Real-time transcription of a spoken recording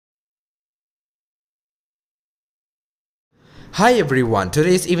Hi everyone,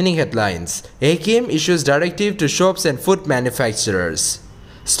 today's evening headlines. AKM issues directive to shops and food manufacturers.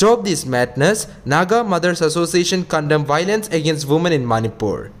 Stop this madness. Naga Mothers Association condemn violence against women in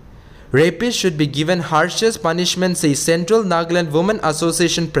Manipur. Rapists should be given harshest punishment, says Central Nagaland Women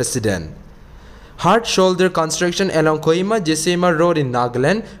Association President. Hard shoulder construction along Kohima-Jesema Road in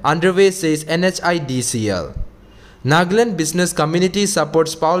Nagaland underway, says NHIDCL. Nagaland business community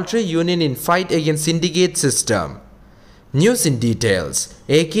supports poultry union in fight against syndicate system. News in details.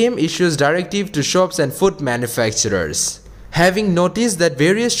 AKM issues directive to shops and food manufacturers. Having noticed that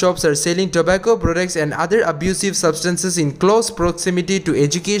various shops are selling tobacco products and other abusive substances in close proximity to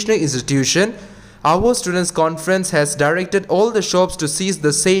educational institutions, our Students' Conference has directed all the shops to cease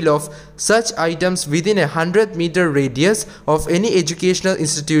the sale of such items within a 100-meter radius of any educational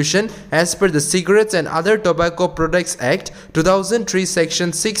institution as per the Cigarettes and Other Tobacco Products Act 2003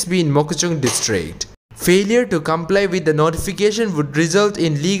 Section 6B in Mokokchung District. Failure to comply with the notification would result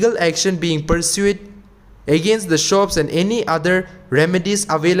in legal action being pursued against the shops and any other remedies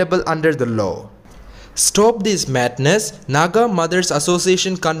available under the law. Stop this madness. Naga Mothers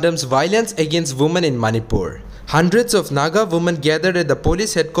Association condemns violence against women in Manipur. Hundreds of Naga women gathered at the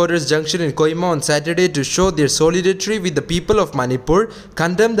police headquarters junction in Kohima on Saturday to show their solidarity with the people of Manipur,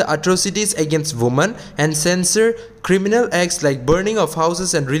 condemn the atrocities against women, and censor criminal acts like burning of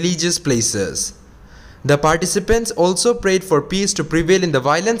houses and religious places. The participants also prayed for peace to prevail in the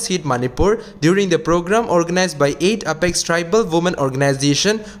violence-hit Manipur during the program organized by 8 Apex Tribal Women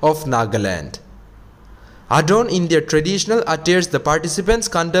Organization of Nagaland. Adorned in their traditional attires, the participants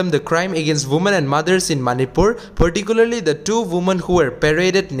condemned the crime against women and mothers in Manipur, particularly the 2 women who were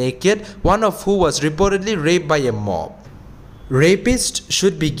paraded naked, one of whom was reportedly raped by a mob. Rapists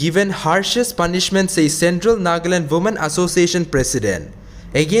should be given harshest punishment, says Central Nagaland Women Association President.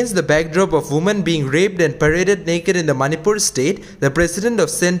 Against the backdrop of women being raped and paraded naked in the Manipur state, the president of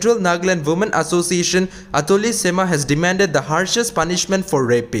Central Nagaland Women Association, Atoli Sema, has demanded the harshest punishment for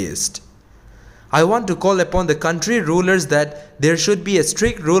rapists. I want to call upon the country rulers that there should be a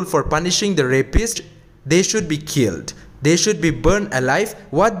strict rule for punishing the rapist. They should be killed. They should be burned alive.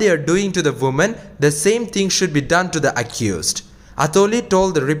 What they are doing to the woman, the same thing should be done to the accused. Atoli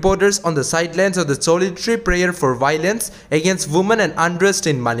told the reporters on the sidelines of the solitary prayer for violence against women and unrest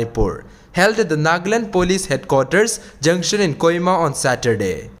in Manipur, held at the Nagaland Police Headquarters junction in Kohima on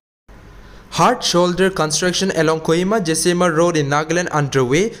Saturday. Hard shoulder construction along Kohima-Jesema Road in Nagaland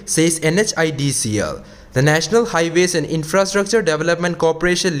underway, says NHIDCL. The National Highways and Infrastructure Development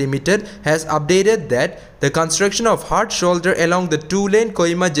Corporation Limited has updated that the construction of hard shoulder along the 2-lane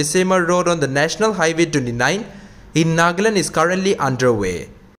Kohima-Jesema Road on the National Highway 29 in Nagaland is currently underway.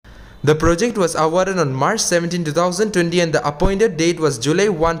 The project was awarded on March 17, 2020 and the appointed date was July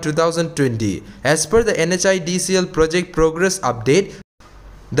 1, 2020. As per the NHIDCL project progress update,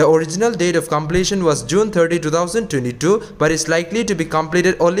 the original date of completion was June 30, 2022 but is likely to be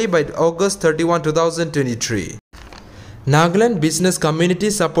completed only by August 31, 2023. Nagaland business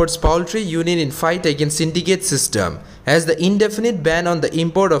community supports poultry union in fight against syndicate system. As the indefinite ban on the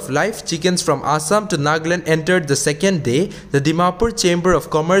import of live chickens from Assam to Nagaland entered the second day, the Dimapur Chamber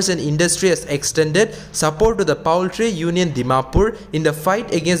of Commerce and Industry has extended support to the Poultry Union Dimapur in the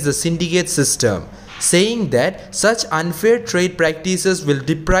fight against the syndicate system, saying that such unfair trade practices will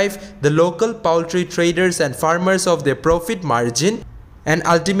deprive the local poultry traders and farmers of their profit margin and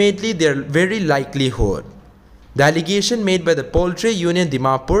ultimately their very livelihood. The allegation made by the Poultry Union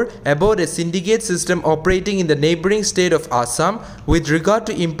Dimapur about a syndicate system operating in the neighboring state of Assam with regard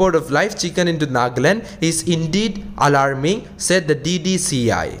to import of live chicken into Nagaland is indeed alarming, said the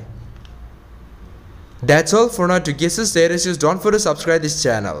DDCI. That's all for now. To get us latest news, don't forget to subscribe this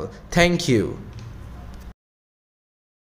channel. Thank you.